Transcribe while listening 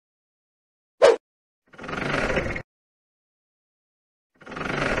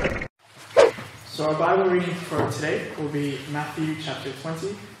So our Bible reading for today will be Matthew chapter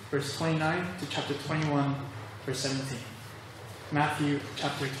 20, verse 29 to chapter 21, verse 17. Matthew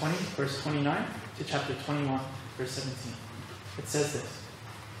chapter 20, verse 29 to chapter 21, verse 17. It says this: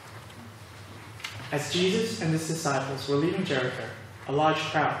 As Jesus and his disciples were leaving Jericho, a large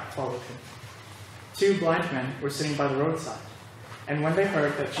crowd followed him. 2 blind men were sitting by the roadside, and when they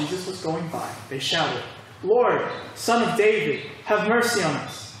heard that Jesus was going by, they shouted, "Lord, Son of David, have mercy on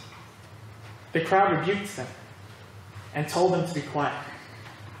us." The crowd rebuked them and told them to be quiet,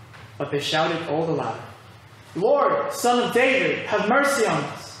 but they shouted all the louder, "Lord, Son of David, have mercy on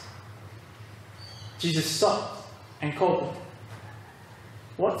us." Jesus stopped and called them.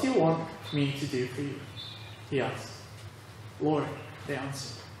 "What do you want me to do for you?" he asked. "Lord," they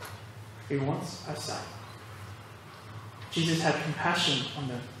answered, "we want our sight." Jesus had compassion on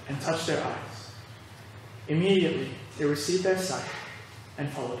them and touched their eyes. Immediately they received their sight and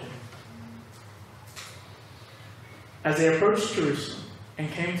followed him. As they approached Jerusalem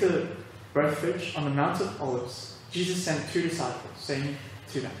and came to Bethphage on the Mount of Olives, Jesus sent 2 disciples, saying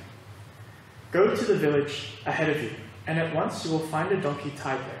to them, "Go to the village ahead of you, and at once you will find a donkey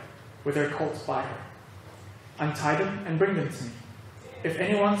tied there, with her colt by her. Untie them and bring them to me. If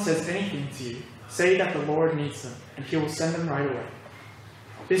anyone says anything to you, say that the Lord needs them, and he will send them right away."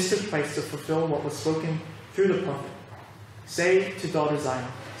 This took place to fulfill what was spoken through the prophet. "Say to daughter Zion,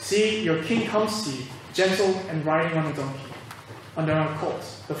 see, your king comes to you, gentle and riding on a donkey, under a colt,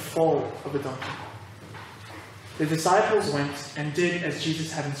 the foal of a donkey." The disciples went and did as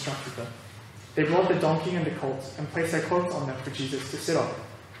Jesus had instructed them. They brought the donkey and the colt and placed their cloaks on them for Jesus to sit on.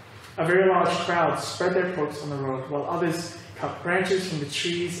 A very large crowd spread their cloaks on the road, while others cut branches from the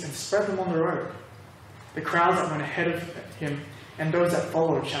trees and spread them on the road. The crowds that went ahead of him and those that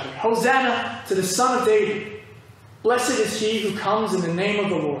followed shouted, "Hosanna to the Son of David! Blessed is he who comes in the name of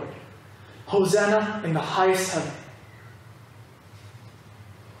the Lord! Hosanna in the highest heaven!"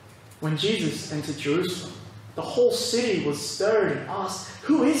 When Jesus entered Jerusalem, the whole city was stirred and asked,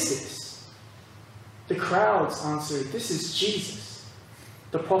 "Who is this?" The crowds answered, "This is Jesus,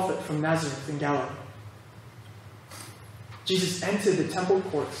 the prophet from Nazareth in Galilee." Jesus entered the temple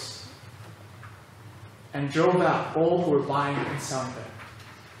courts and drove out all who were buying and selling there.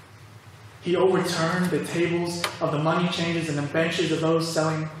 He overturned the tables of the money changers and the benches of those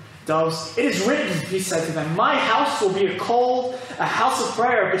selling doves. "It is written," he said to them, "My house will be called a house of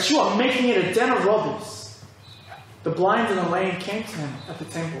prayer, but you are making it a den of robbers." The blind and the lame came to him at the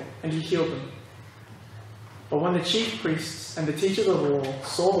temple, and he healed them. But when the chief priests and the teachers of the law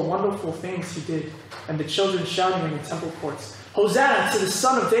saw the wonderful things he did, and the children shouting in the temple courts, "Hosanna to the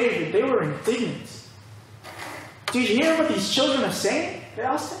Son of David," they were indignant. "Do you hear what these children are saying?" they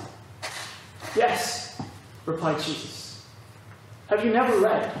asked him. "Yes," replied Jesus. "Have you never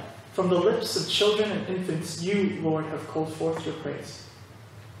read, 'From the lips of children and infants, you, Lord, have called forth your praise'?"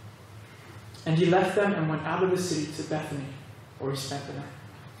 And he left them and went out of the city to Bethany, where he spent the night.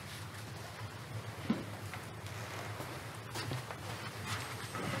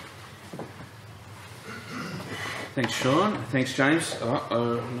 Thanks, Sean. Thanks, James. Not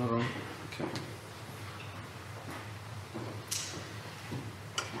on. Okay.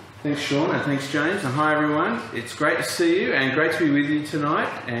 Thanks, Sean, and thanks, James, and hi, everyone. It's great to see you and great to be with you tonight.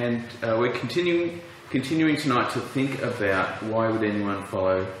 And we're continuing tonight to think about why would anyone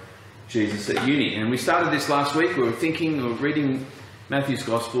follow Jesus at uni. And we started this last week. We were reading Matthew's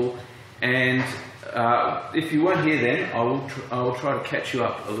Gospel, and if you weren't here then, I will try to catch you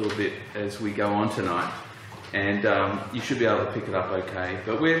up a little bit as we go on tonight. And you should be able to pick it up okay.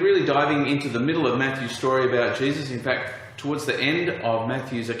 But we're really diving into the middle of Matthew's story about Jesus. In fact, towards the end of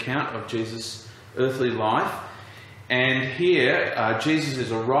Matthew's account of Jesus' earthly life. And here, Jesus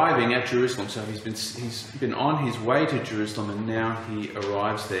is arriving at Jerusalem. So he's been on his way to Jerusalem, and now he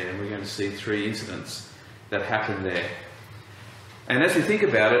arrives there. And we're going to see 3 incidents that happen there. And as we think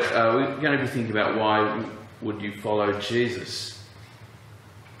about it, we're going to be thinking about why would you follow Jesus?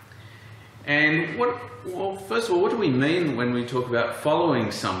 And first of all, what do we mean when we talk about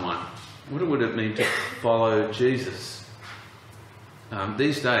following someone? What would it mean to follow Jesus?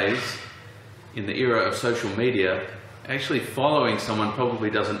 These days, in the era of social media, actually following someone probably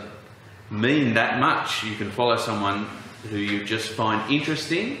doesn't mean that much. You can follow someone who you just find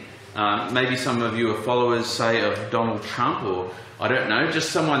interesting. Maybe some of you are followers, say, of Donald Trump, or I don't know,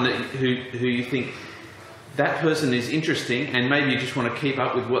 just someone who you think that person is interesting, and maybe you just want to keep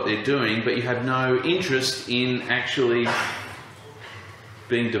up with what they're doing, but you have no interest in actually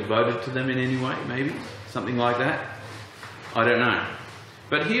being devoted to them in any way, maybe something like that. I don't know.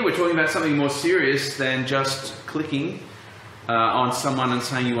 But here we're talking about something more serious than just clicking on someone and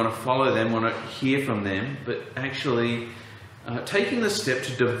saying you want to follow them, want to hear from them, but actually taking the step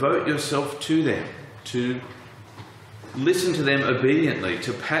to devote yourself to them, to listen to them obediently,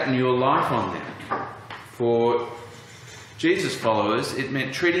 to pattern your life on them. For Jesus' followers, it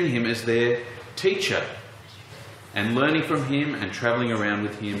meant treating him as their teacher and learning from him and travelling around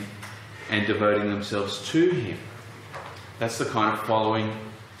with him and devoting themselves to him. That's the kind of following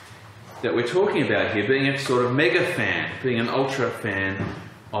that we're talking about here, being a sort of mega fan, being an ultra fan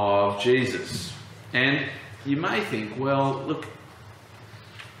of Jesus. And you may think, well, look,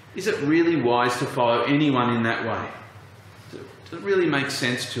 is it really wise to follow anyone in that way? Does it really make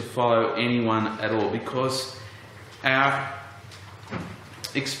sense to follow anyone at all? Because our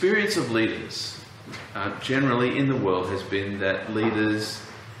experience of leaders generally in the world has been that leaders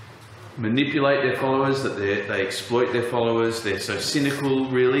manipulate their followers, that they exploit their followers. They're so cynical,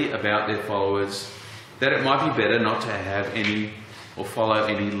 really, about their followers that it might be better not to have any or follow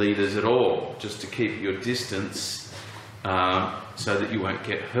any leaders at all, just to keep your distance so that you won't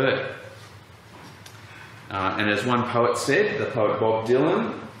get hurt. And as one poet said, the poet Bob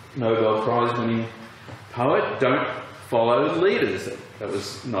Dylan, Nobel Prize-winning poet, don't follow leaders. That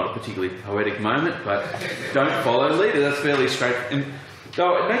was not a particularly poetic moment, but don't follow leaders. That's fairly straight. And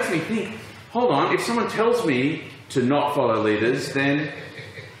so it makes me think, hold on, if someone tells me to not follow leaders, then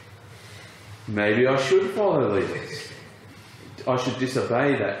maybe I should follow leaders. I should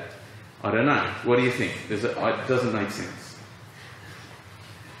disobey that. I don't know. What do you think? It doesn't make sense.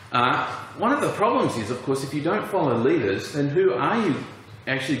 One of the problems is, of course, if you don't follow leaders, then who are you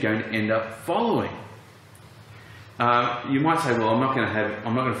actually going to end up following? You might say, well, I'm not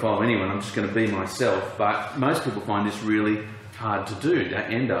going to follow anyone, I'm just going to be myself. But most people find this really hard to do. They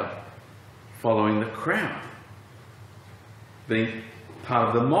end up following the crowd, being part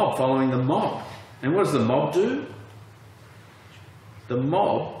of the mob, following the mob. And what does the mob do? The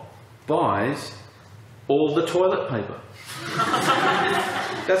mob buys all the toilet paper.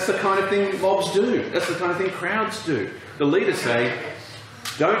 That's the kind of thing mobs do. That's the kind of thing crowds do. The leaders say,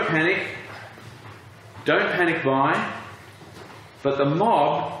 don't panic buy, but the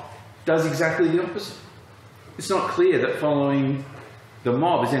mob does exactly the opposite. It's not clear that following the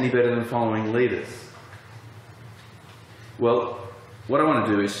mob is any better than following leaders. Well, what I want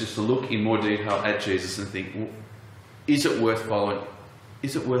to do is just to look in more detail at Jesus and think, well, is it worth following?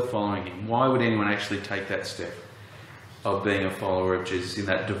 Is it worth following him? Why would anyone actually take that step of being a follower of Jesus in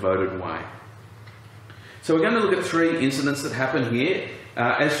that devoted way? So we're going to look at three incidents that happen here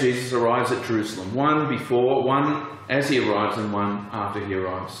as Jesus arrives at Jerusalem. One before, one as he arrives, and one after he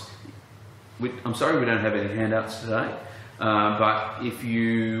arrives. I'm sorry we don't have any handouts today, but if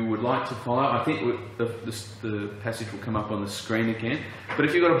you would like to follow, I think the passage will come up on the screen again. But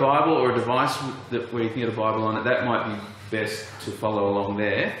if you've got a Bible or a device where you can get a Bible on it, that might be best to follow along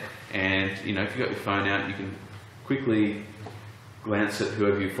there. And if you've got your phone out, you can quickly glance at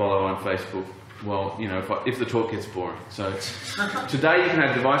whoever you follow on Facebook. Well, if the talk gets boring. So today you can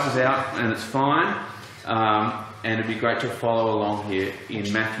have devices out and it's fine. And it'd be great to follow along here in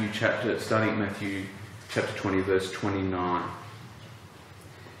starting at Matthew chapter 20, verse 29.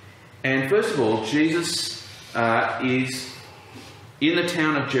 And first of all, Jesus is in the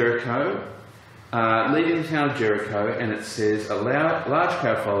town of Jericho, leaving the town of Jericho, and it says, a large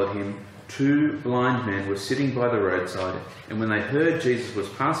crowd followed him. 2 blind men were sitting by the roadside, and when they heard Jesus was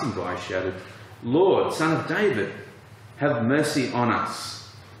passing by, shouted, Lord, Son of David, have mercy on us.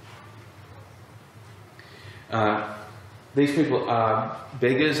 These people are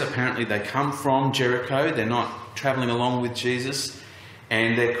beggars. Apparently they come from Jericho. They're not travelling along with Jesus.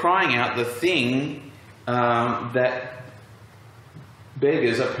 And they're crying out the thing that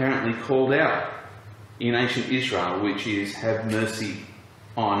beggars apparently called out in ancient Israel, which is, have mercy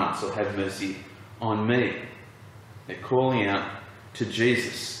on us, or have mercy on me. They're calling out to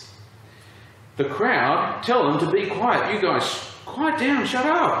Jesus. The crowd tell them to be quiet. You guys, quiet down, shut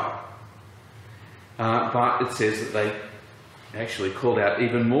up. But it says that they actually called out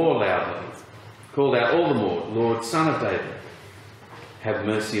even more loudly, called out all the more, Lord, Son of David, have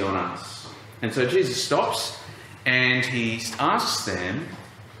mercy on us. And so Jesus stops and he asks them,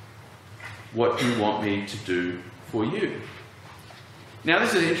 what do you want me to do for you? Now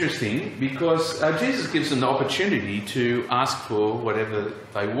this is interesting because Jesus gives them the opportunity to ask for whatever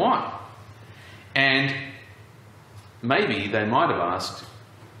they want. And maybe they might have asked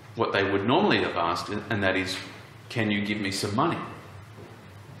what they would normally have asked, and that is, can you give me some money?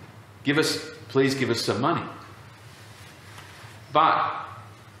 Please give us some money. But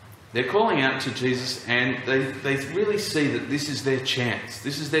they're calling out to Jesus, and they really see that this is their chance.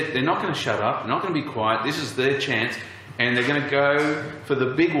 They're not going to shut up, they're not going to be quiet. This is their chance, and they're going to go for the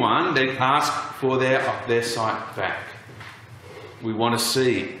big one. They ask for their sight back. We want to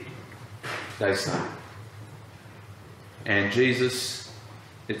see, they say. And Jesus,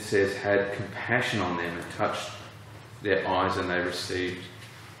 it says, had compassion on them and touched their eyes, and they received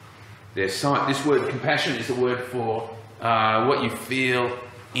their sight. This word compassion is the word for what you feel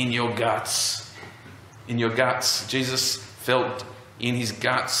in your guts. In your guts. Jesus felt in his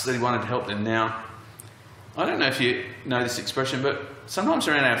guts that he wanted to help them. Now, I don't know if you know this expression, but sometimes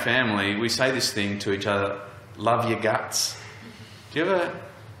around our family we say this thing to each other, love your guts. Do you ever,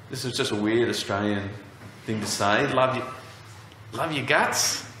 this is just a weird Australian thing to say, love your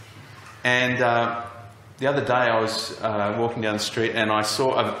guts? And the other day I was walking down the street and I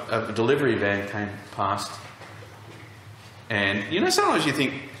saw a delivery van came past. And you know, sometimes you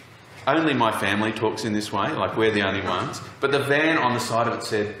think, only my family talks in this way, like we're the only ones. But the van on the side of it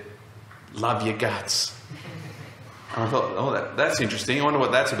said, love your guts. And I thought, oh, that's interesting. I wonder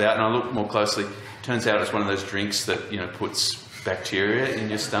what that's about. And I looked more closely. Turns out it's one of those drinks that, you know, puts bacteria in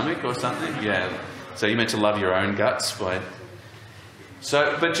your stomach or something. Yeah. So you're meant to love your own guts. But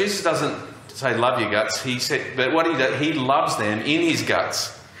Jesus doesn't say love your guts. He said, but what he does, he loves them in his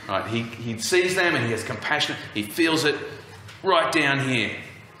guts. Right? He sees them and he has compassion. He feels it right down here.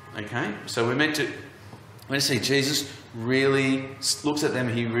 Okay? So we're meant to see Jesus really looks at them.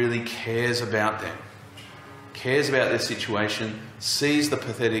 He really cares about them. Cares about their situation. Sees the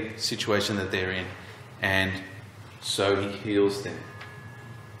pathetic situation that they're in. And so he heals them.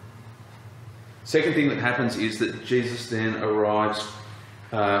 Second thing that happens is that Jesus then arrives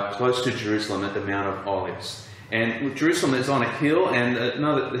close to Jerusalem at the Mount of Olives. And Jerusalem is on a hill, and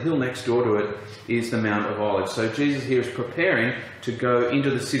the hill next door to it is the Mount of Olives. So Jesus here is preparing to go into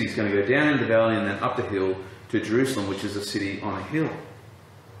the city. He's going to go down into the valley and then up the hill to Jerusalem, which is a city on a hill.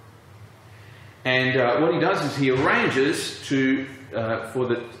 And what he does is he arranges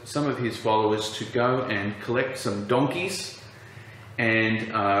for some of his followers to go and collect some donkeys, and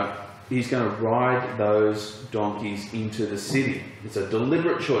he's going to ride those donkeys into the city. It's a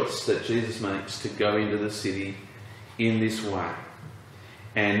deliberate choice that Jesus makes to go into the city in this way.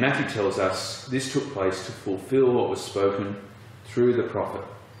 And Matthew tells us this took place to fulfill what was spoken through the prophet.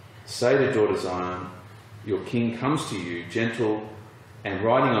 Say to daughter Zion, your king comes to you, gentle and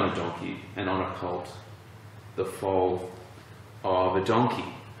riding on a donkey and on a colt, the foal of a donkey.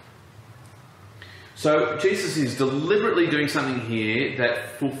 So Jesus is deliberately doing something here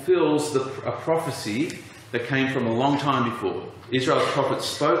that fulfills a prophecy that came from a long time before. Israel's prophets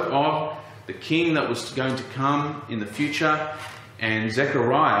spoke of the king that was going to come in the future, and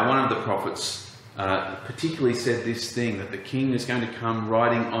Zechariah, one of the prophets, particularly said this thing, that the king is going to come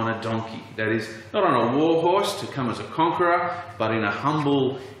riding on a donkey. That is, not on a war horse to come as a conqueror, but in a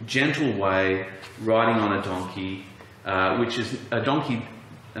humble, gentle way, riding on a donkey, which is a donkey,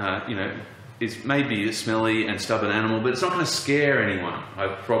 is maybe a smelly and stubborn animal, but it's not going to scare anyone, I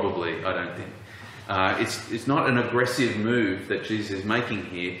don't think. It's not an aggressive move that Jesus is making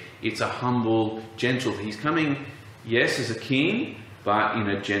here. It's a humble, gentle. He's coming, yes, as a king, but in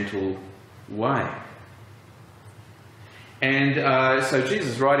a gentle way. And so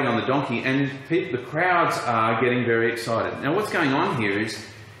Jesus is riding on the donkey, and the crowds are getting very excited. Now what's going on here is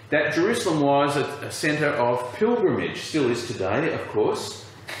that Jerusalem was a centre of pilgrimage, still is today, of course.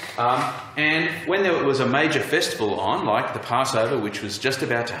 And when there was a major festival on, like the Passover, which was just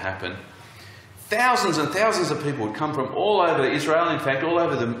about to happen, thousands and thousands of people would come from all over Israel, in fact all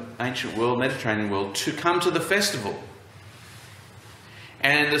over the ancient world, Mediterranean world, to come to the festival.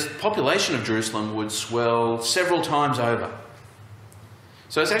 And the population of Jerusalem would swell several times over.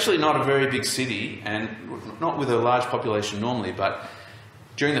 So it's actually not a very big city, and not with a large population normally, but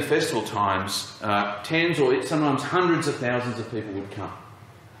during the festival times, tens or sometimes hundreds of thousands of people would come.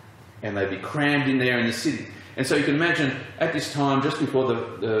 And they'd be crammed in there in the city. And so you can imagine, at this time, just before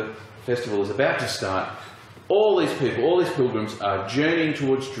the festival is about to start, all these people, all these pilgrims are journeying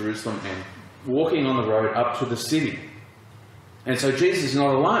towards Jerusalem and walking on the road up to the city. And so Jesus is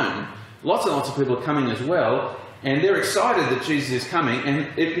not alone. Lots and lots of people are coming as well, and they're excited that Jesus is coming,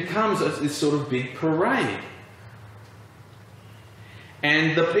 and it becomes this sort of big parade.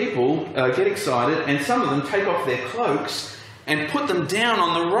 And the people get excited, and some of them take off their cloaks and put them down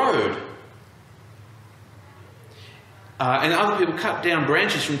on the road. And other people cut down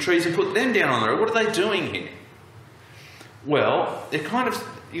branches from trees and put them down on the road. What are they doing here? Well, they're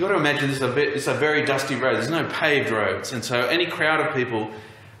you've got to imagine it's a very dusty road. There's no paved roads. And so any crowd of people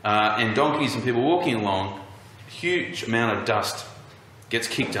and donkeys and people walking along, a huge amount of dust gets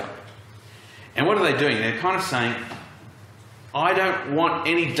kicked up. And what are they doing? They're kind of saying, I don't want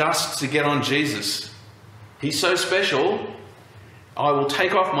any dust to get on Jesus. He's so special, I will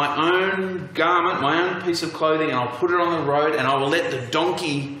take off my own garment, my own piece of clothing, and I'll put it on the road, and I will let the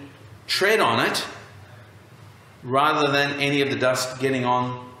donkey tread on it, rather than any of the dust getting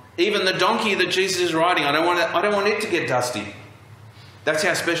on even the donkey that Jesus is riding. I don't want it to get dusty. That's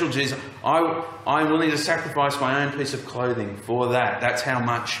how special Jesus. I'm willing to sacrifice my own piece of clothing for that. That's how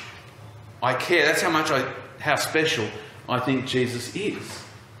much I care. That's how special I think Jesus is.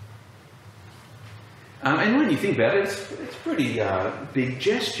 And when you think about it, it's a pretty big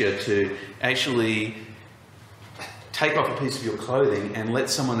gesture to actually take off a piece of your clothing and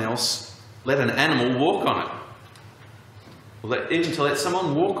let an animal walk on it. Even to let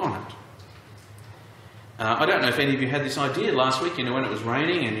someone walk on it. I don't know if any of you had this idea last week, when it was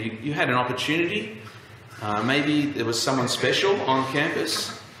raining and you had an opportunity. Maybe there was someone special on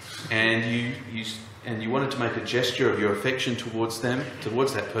campus and you wanted to make a gesture of your affection towards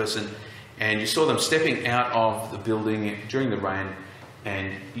that person, and you saw them stepping out of the building during the rain,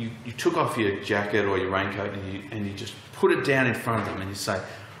 and you took off your jacket or your raincoat and you just put it down in front of them and you say,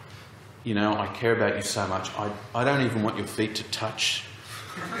 I care about you so much. I don't even want your feet to touch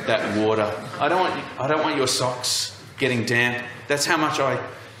that water. I don't want your socks getting damp. That's how much I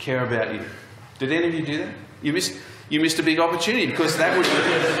care about you. Did any of you do that? You missed a big opportunity, because that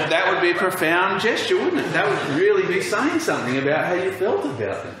would be a profound gesture, wouldn't it? That would really be saying something about how you felt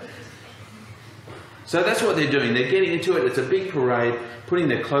about them. So that's what they're doing. They're getting into it. It's a big parade, putting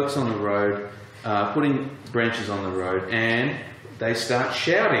their cloaks on the road, putting branches on the road, and they start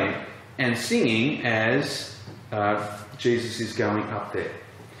shouting and singing as Jesus is going up there.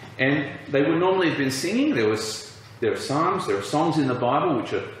 And they would normally have been singing. There are songs in the Bible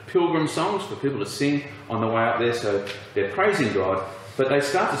which are pilgrim songs for people to sing on the way up there, so they're praising God. But they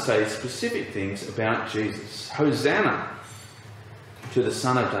start to say specific things about Jesus. Hosanna to the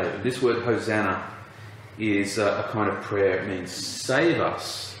Son of David. This word Hosanna is a kind of prayer. It means save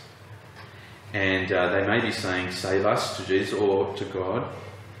us. And they may be saying save us to Jesus or to God.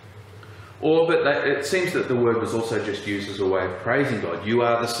 But it seems that the word was also just used as a way of praising God. You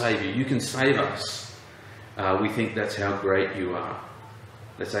are the Saviour. You can save us. We think that's how great you are.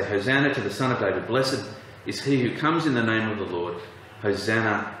 They say, Hosanna to the Son of David. Blessed is he who comes in the name of the Lord.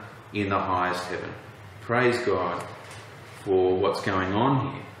 Hosanna in the highest heaven. Praise God for what's going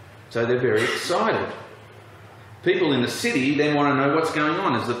on here. So they're very excited. People in the city then want to know what's going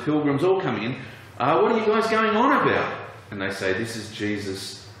on as the pilgrims all come in. What are you guys going on about? And they say, this is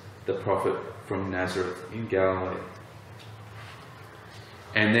Jesus, the prophet from Nazareth in Galilee.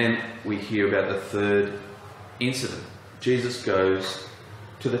 And then we hear about the third incident. Jesus goes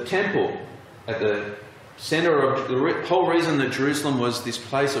to the temple. At the centre of the whole reason that Jerusalem was this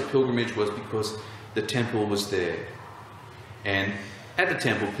place of pilgrimage was because the temple was there. And at the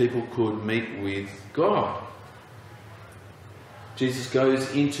temple, people could meet with God. Jesus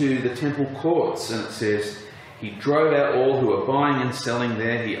goes into the temple courts, and it says, he drove out all who were buying and selling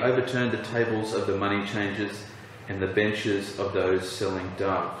there. He overturned the tables of the money changers and the benches of those selling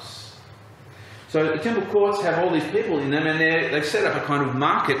doves. So the temple courts have all these people in them, and they've set up a kind of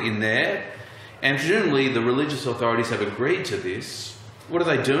market in there. And presumably the religious authorities have agreed to this. What are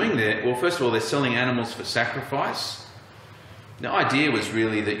they doing there? Well, first of all, they're selling animals for sacrifice. The idea was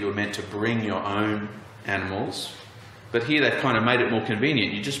really that you were meant to bring your own animals. But here they've kind of made it more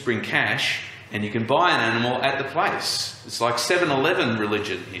convenient. You just bring cash and you can buy an animal at the place. It's like 7-Eleven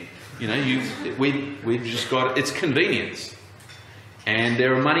religion here. We've just got, it's convenience. And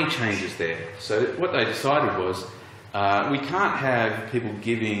there are money changers there. So what they decided was, we can't have people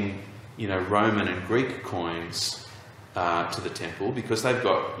giving, Roman and Greek coins to the temple, because they've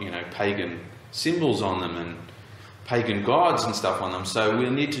got, pagan symbols on them and pagan gods and stuff on them. So they'll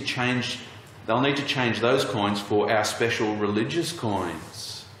need to change those coins for our special religious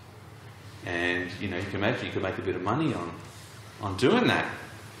coins. And, you can imagine you could make a bit of money on doing that.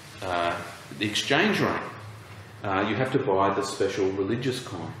 The exchange rate. You have to buy the special religious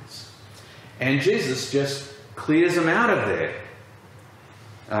coins. And Jesus just clears them out of there.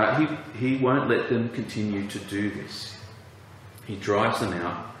 He won't let them continue to do this. He drives them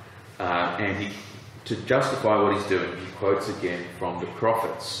out, and to justify what he's doing, he quotes again from the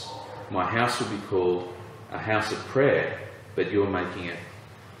prophets. My house will be called a house of prayer, but you're making it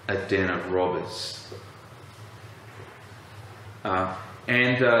a den of robbers. The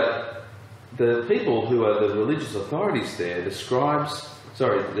people who are the religious authorities there,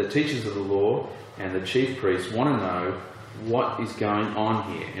 the teachers of the law and the chief priests, want to know what is going on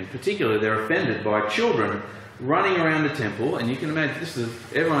here. In particular, they're offended by children running around the temple, and you can imagine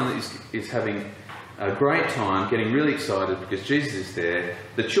everyone is having a great time, getting really excited because Jesus is there.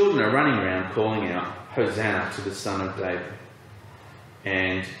 The children are running around calling out, Hosanna to the Son of David.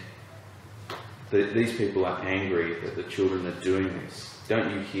 And these people are angry that the children are doing this.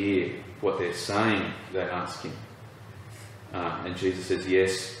 Don't you hear what they're saying? They ask him. And Jesus says,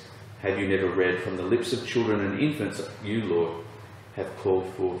 yes, have you never read, from the lips of children and infants, you, Lord, have called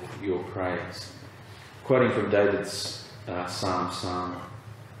forth your praise. Quoting from David's Psalm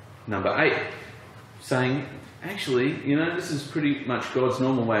number 8, saying, actually, this is pretty much God's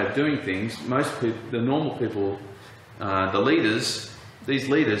normal way of doing things. Most people, the normal people, the leaders, these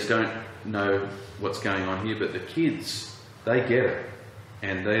leaders don't know what's going on here, but the kids, they get it.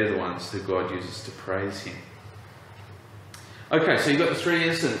 And they're the ones that God uses to praise him. Okay, so you've got the three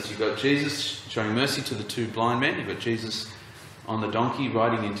incidents. You've got Jesus showing mercy to the two blind men. You've got Jesus on the donkey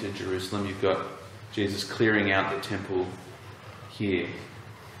riding into Jerusalem. You've got Jesus clearing out the temple here.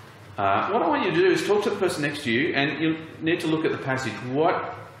 What I want you to do is talk to the person next to you, and you need to look at the passage.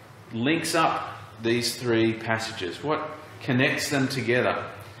 What links up these three passages? What connects them together?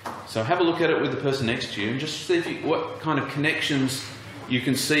 So have a look at it with the person next to you and just see what kind of connections you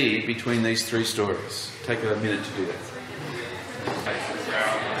can see between these three stories. Take a minute to do that.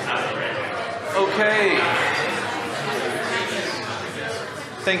 Okay.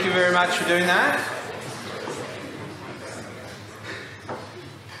 Thank you very much for doing that.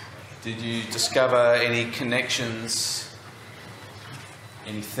 Did you discover any connections,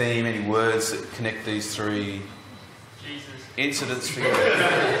 any theme, any words that connect these three incidents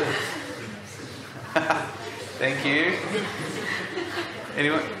together? Thank you.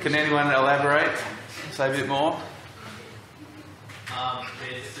 Can anyone elaborate? Say a bit more?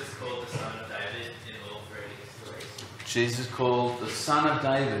 Jesus is called the Son of David in all three stories. Jesus called the Son of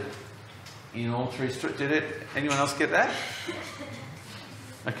David in all three stories. Did anyone else get that?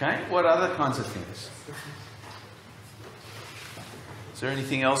 Okay. What other kinds of things? Is there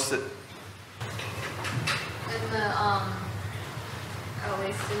anything else that? In the at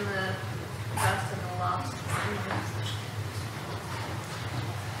least in the first and the last,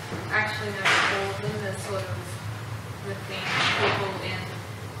 actually no, all of them, there's sort of the thing, people in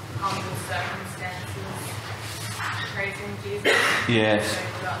humble circumstances praising Jesus. Yes. So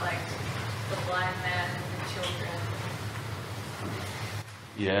you've got like the blind man and the children.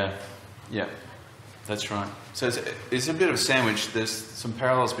 Yeah, that's right. So it's a bit of a sandwich. There's some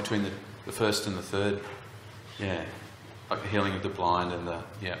parallels between the first and the third. Yeah, like the healing of the blind and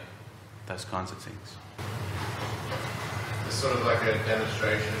those kinds of things. It's sort of like a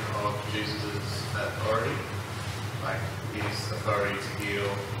demonstration of Jesus' authority, like his authority to heal,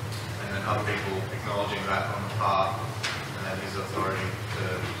 and then other people acknowledging that on the path, and then his authority to,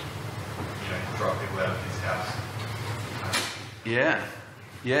 drop people out of his house. Yeah.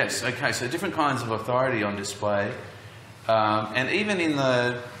 Yes. Okay. So different kinds of authority on display, and even in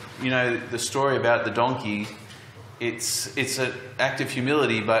the story about the donkey, it's an act of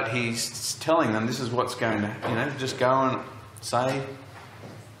humility, but he's telling them this is what's going to, just go and say,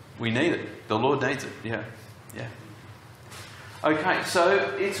 we need it. The Lord needs it. Yeah. Okay.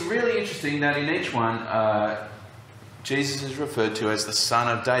 So it's really interesting that in each one, Jesus is referred to as the Son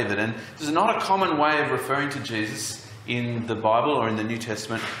of David, and this is not a common way of referring to Jesus in the Bible or in the New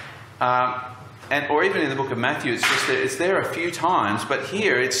Testament, or even in the book of Matthew. It's just that it's there a few times, but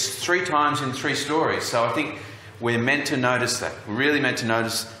here it's 3 times in 3 stories. So I think we're meant to notice that. We're really meant to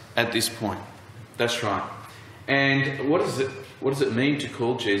notice at this point. That's right. And what does it mean to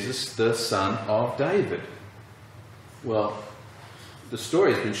call Jesus the Son of David? Well, the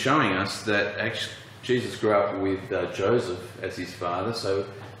story has been showing us that actually Jesus grew up with Joseph as his father. So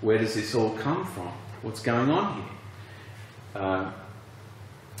where does this all come from? What's going on here?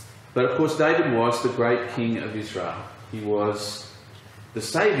 But of course David was the great king of Israel. He was the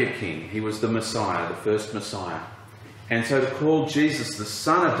Saviour King. He was the Messiah, the first Messiah. And so to call Jesus the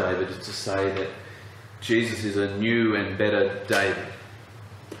Son of David is to say that Jesus is a new and better David.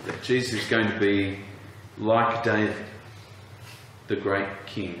 That Jesus is going to be like David, the great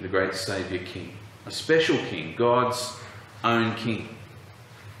king, the great Saviour King. A special king, God's own king.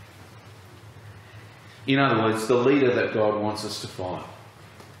 In other words, the leader that God wants us to follow.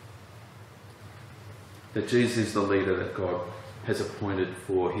 That Jesus is the leader that God has appointed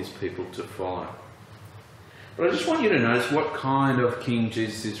for his people to follow. But I just want you to notice what kind of king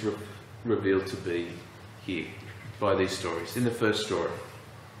Jesus is revealed to be here by these stories. In the first story,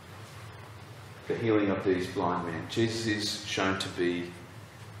 the healing of these blind men, Jesus is shown to be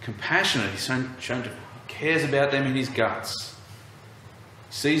compassionate. He's shown to cares about them in his guts,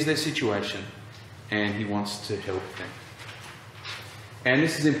 sees their situation, and he wants to help them. And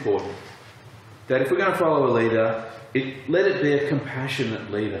this is important, that if we're going to follow a leader, let it be a compassionate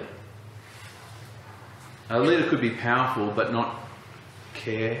leader. A leader could be powerful but not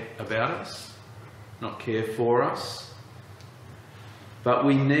care about us, not care for us. But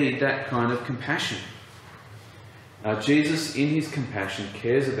we need that kind of compassion. Jesus, in his compassion,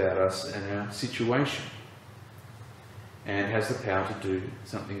 cares about us and our situation and has the power to do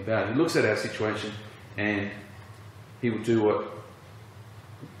something about it. He looks at our situation and he will do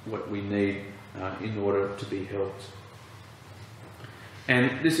what we need in order to be helped.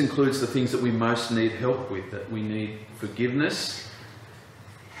 And this includes the things that we most need help with, that we need forgiveness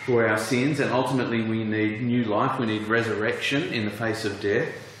for our sins, and ultimately we need new life, we need resurrection in the face of death.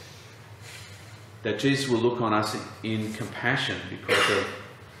 That Jesus will look on us in compassion because of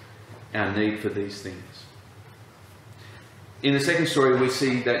our need for these things. In the second story, we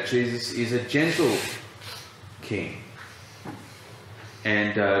see that Jesus is a gentle king.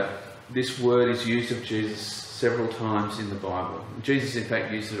 And this word is used of Jesus several times in the Bible. Jesus, in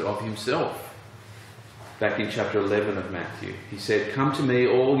fact, used it of himself back in chapter 11 of Matthew. He said, "Come to me,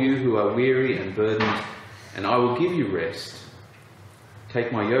 all you who are weary and burdened, and I will give you rest.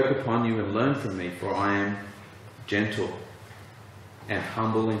 Take my yoke upon you and learn from me, for I am gentle and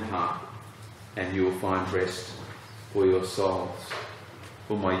humble in heart, and you will find rest for your souls.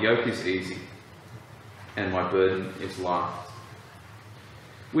 For my yoke is easy and my burden is light."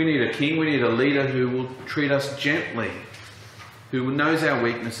 We need a king, we need a leader who will treat us gently, who knows our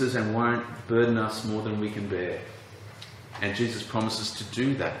weaknesses and won't burden us more than we can bear. And Jesus promises to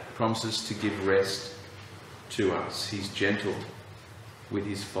do that, promises to give rest to us. He's gentle with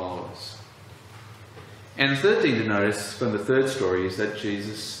his followers. And the third thing to notice from the third story is that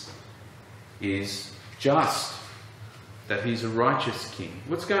Jesus is just, that he's a righteous king.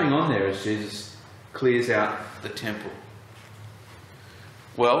 What's going on there as Jesus clears out the temple?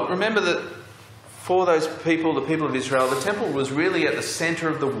 Well, remember that for those people, the people of Israel, the temple was really at the centre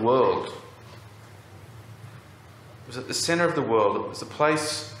of the world. It was at the centre of the world. It was a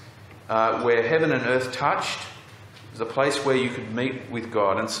place where heaven and earth touched. It was a place where you could meet with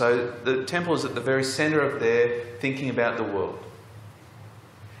God. And so the temple is at the very centre of their thinking about the world.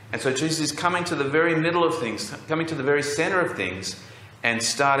 And so Jesus is coming to the very middle of things, coming to the very centre of things, and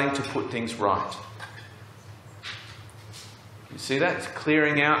starting to put things right. You see that? It's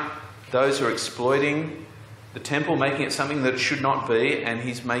clearing out those who are exploiting the temple, making it something that it should not be, and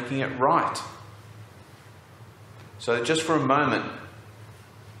he's making it right. So just for a moment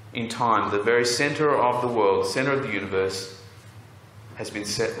in time, the very centre of the world, centre of the universe, has been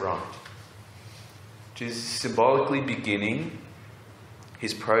set right. Jesus is symbolically beginning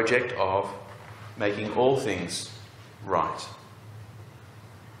his project of making all things right.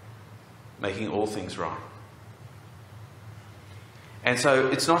 Making all things right. And so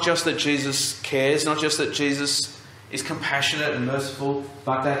it's not just that Jesus cares, not just that Jesus is compassionate and merciful,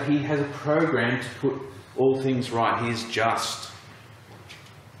 but that he has a program to put all things right. He is just.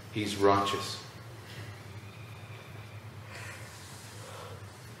 He's righteous.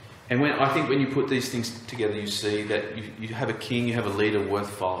 And I think when you put these things together, you see that you have a king, you have a leader worth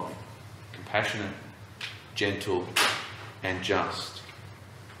following. Compassionate, gentle, and just.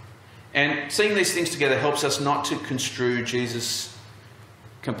 And seeing these things together helps us not to construe Jesus'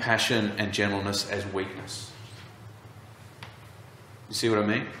 compassion and gentleness as weakness. You see what I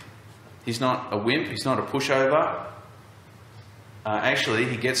mean? He's not a wimp, he's not a pushover. Actually,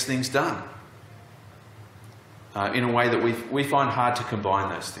 he gets things done in a way that we find hard to combine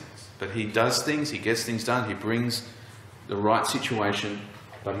those things. But he does things, he gets things done, he brings the right situation,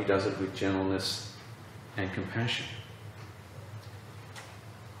 but he does it with gentleness and compassion.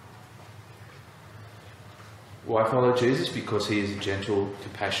 Why follow Jesus? Because he is a gentle,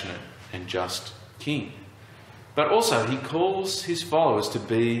 compassionate, and just king. But also, he calls his followers to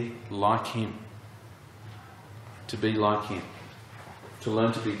be like him. To be like him. To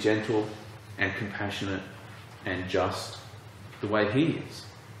learn to be gentle and compassionate and just the way he is.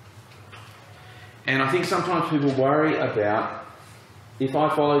 And I think sometimes people worry about, if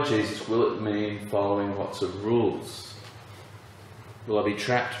I follow Jesus, will it mean following lots of rules? Will I be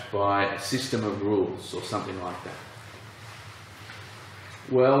trapped by a system of rules or something like that?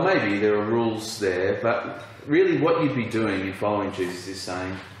 Well, maybe there are rules there, but really what you'd be doing in following Jesus is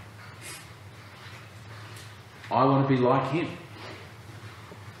saying, I want to be like him.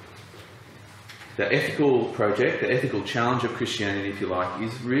 The ethical project, the ethical challenge of Christianity, if you like,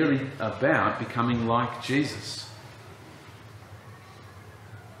 is really about becoming like Jesus.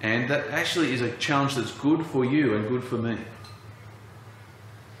 And that actually is a challenge that's good for you and good for me.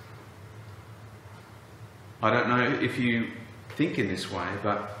 I don't know if you think in this way,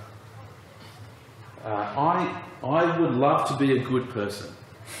 but I would love to be a good person.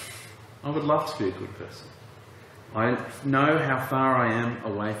 I would love to be a good person. I know how far I am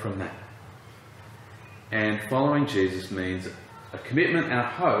away from that. And following Jesus means a commitment and a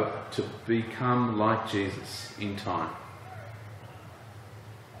hope to become like Jesus in time.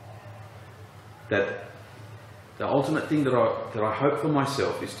 That the ultimate thing that I hope for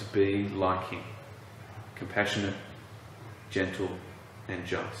myself is to be like him. Compassionate, gentle, and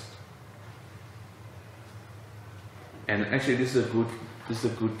just. And actually this is a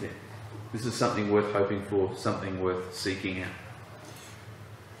good thing. This is something worth hoping for, something worth seeking out.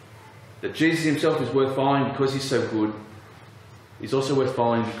 That Jesus himself is worth following because he's so good. He's also worth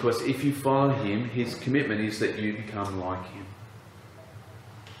following because if you follow him, his commitment is that you become like him.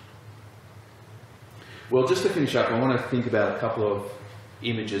 Well, just to finish up, I want to think about a couple of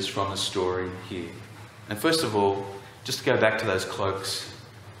images from the story here. And first of all, just to go back to those cloaks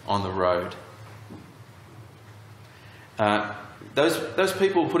on the road. Those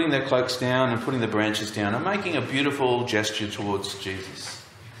people putting their cloaks down and putting the branches down are making a beautiful gesture towards Jesus.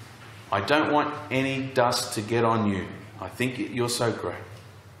 I don't want any dust to get on you. I think you're so great.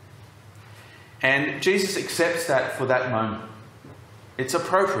 And Jesus accepts that for that moment. It's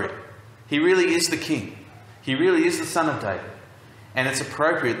appropriate. He really is the king. He really is the Son of David. And it's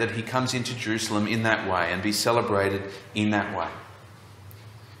appropriate that he comes into Jerusalem in that way and be celebrated in that way.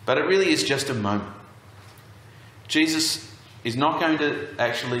 But it really is just a moment. Jesus is not going to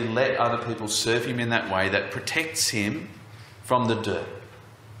actually let other people serve him in that way that protects him from the dirt.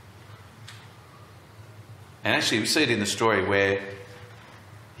 And actually we see it in the story where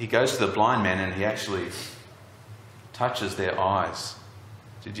he goes to the blind man and he actually touches their eyes.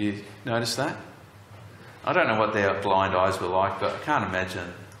 Did you notice that? I don't know what their blind eyes were like, but I can't imagine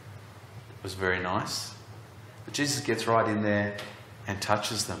it was very nice. But Jesus gets right in there and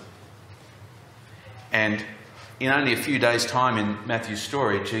touches them. And in only a few days' time in Matthew's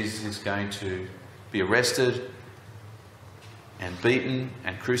story, Jesus is going to be arrested and beaten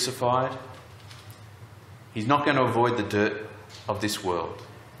and crucified. He's not going to avoid the dirt of this world.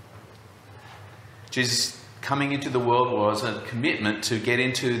 Jesus coming into the world was a commitment to get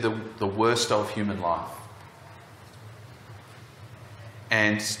into the worst of human life.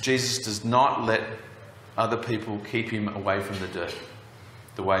 And Jesus does not let other people keep him away from the dirt,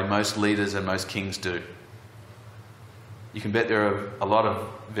 the way most leaders and most kings do. You can bet there are a lot of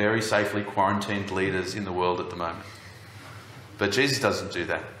very safely quarantined leaders in the world at the moment. But Jesus doesn't do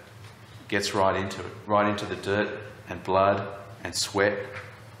that. He gets right into it, right into the dirt and blood and sweat.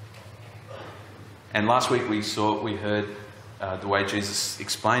 And last week we heard the way Jesus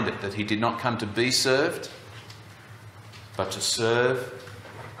explained it, that he did not come to be served, but to serve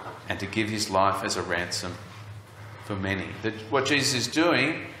and to give his life as a ransom for many. That what Jesus is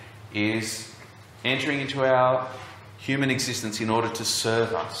doing is entering into our human existence in order to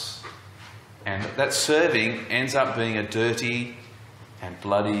serve us. And that serving ends up being a dirty and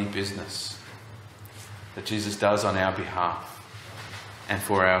bloody business that Jesus does on our behalf and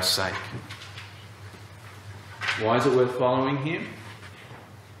for our sake. Why is it worth following him?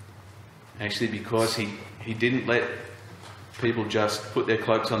 Actually, because he didn't let people just put their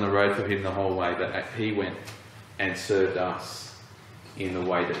cloaks on the road for him the whole way, but he went and served us in the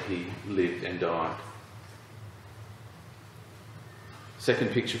way that he lived and died.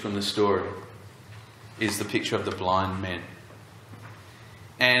 Second picture from the story is the picture of the blind men.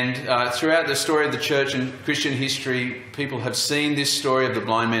 And throughout the story of the church and Christian history, people have seen this story of the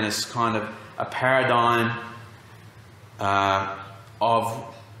blind men as kind of a paradigm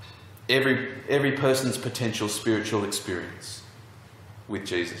of every person's potential spiritual experience with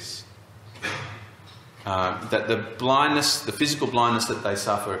Jesus. That the blindness, the physical blindness that they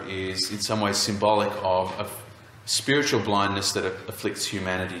suffer is in some ways symbolic of a spiritual blindness that afflicts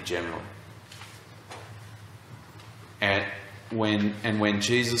humanity generally. And when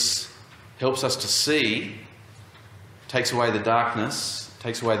Jesus helps us to see, takes away the darkness,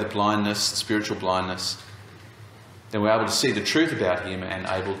 takes away the blindness, the spiritual blindness, then we're able to see the truth about him and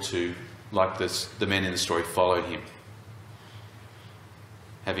able to, like the men in the story, follow him.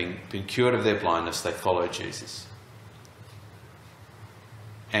 Having been cured of their blindness, they follow Jesus.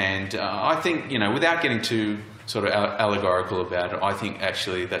 And I think, without getting too sort of allegorical about it, I think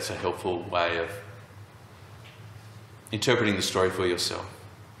actually that's a helpful way of interpreting the story for yourself.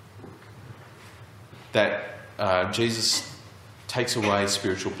 That Jesus takes away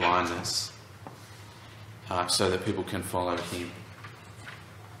spiritual blindness so that people can follow him.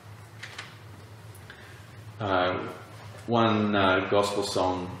 One gospel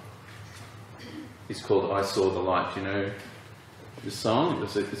song is called I Saw the Light. Do you know this song?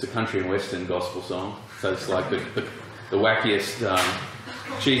 It's a country and western gospel song. So it's like the wackiest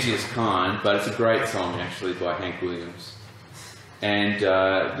cheesiest kind, but it's a great song actually by Hank Williams. And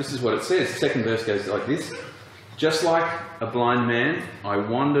this is what it says. The second verse goes like this. Just like a blind man, I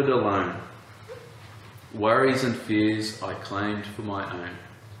wandered alone. Worries and fears I claimed for my own.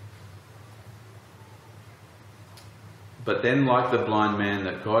 But then, like the blind man,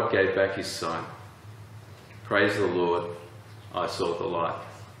 that God gave back his sight. Praise the Lord, I saw the light.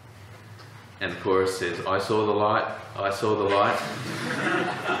 And the chorus says, I saw the light, I saw the light.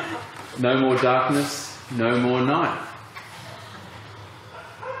 No more darkness, no more night.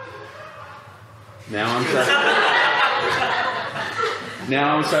 Now I'm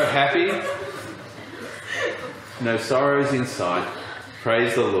so happy. No sorrows in sight.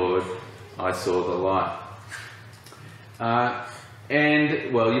 Praise the Lord, I saw the light.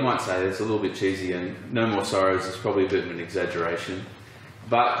 And, well, you might say it's a little bit cheesy, and no more sorrows is probably a bit of an exaggeration.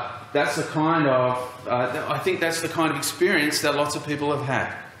 But that's the kind of, I think that's the kind of experience that lots of people have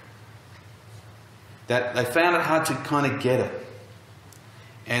had. That they found it hard to kind of get it.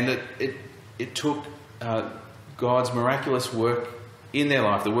 And it took God's miraculous work in their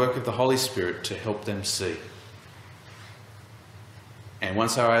life, the work of the Holy Spirit, to help them see. And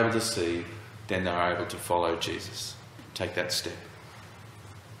once they were able to see, then they were able to follow Jesus. Take that step.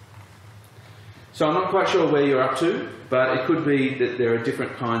 So I'm not quite sure where you're up to, but it could be that there are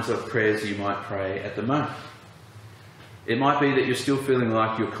different kinds of prayers you might pray at the moment. It might be that you're still feeling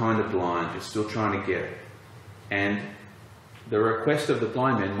like you're kind of blind, you're still trying to get it. And the request of the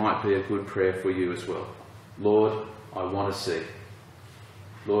blind man might be a good prayer for you as well. Lord, I want to see.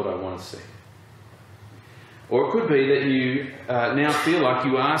 Lord, I want to see. Or it could be that you now feel like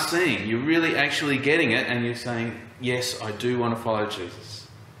you are seeing, you're really actually getting it, and you're saying, yes, I do want to follow Jesus.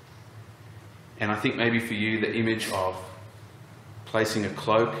 And I think maybe for you the image of placing a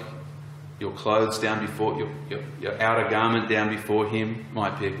cloak, your clothes down before, your outer garment down before him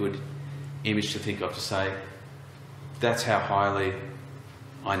might be a good image to think of, to say, that's how highly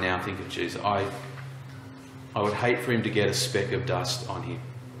I now think of Jesus. I would hate for him to get a speck of dust on him.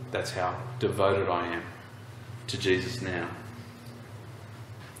 That's how devoted I am to Jesus now.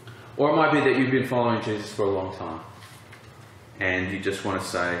 Or it might be that you've been following Jesus for a long time and you just want to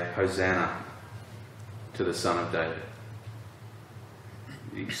say, Hosanna to the Son of David.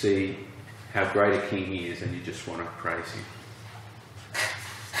 You see how great a king he is and you just want to praise him.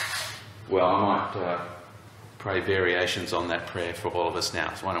 Well, I might pray variations on that prayer for all of us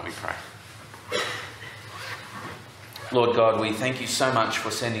now, so why don't we pray? Lord God, we thank you so much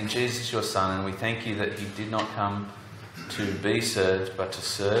for sending Jesus, your Son, and we thank you that he did not come to be served, but to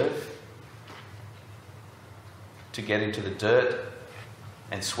serve, to get into the dirt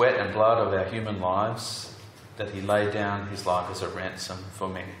and sweat and blood of our human lives, that he laid down his life as a ransom for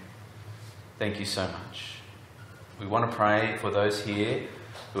many. Thank you so much. We want to pray for those here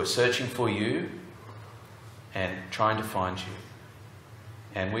who are searching for you and trying to find you.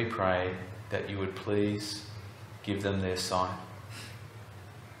 And we pray that you would please give them their sight.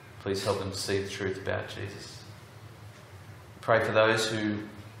 Please help them to see the truth about Jesus. Pray for those who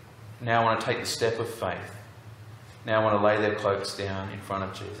now want to take the step of faith, now want to lay their cloaks down in front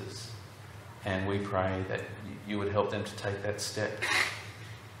of Jesus. And we pray that you would help them to take that step.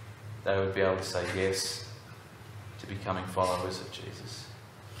 They would be able to say yes to becoming followers of Jesus.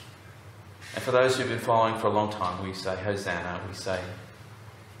 And for those who've been following for a long time, we say Hosanna, we say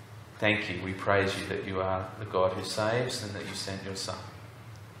thank you, we praise you that you are the God who saves and that you sent your Son.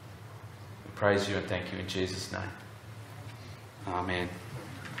 We praise you and thank you in Jesus' name. Amen.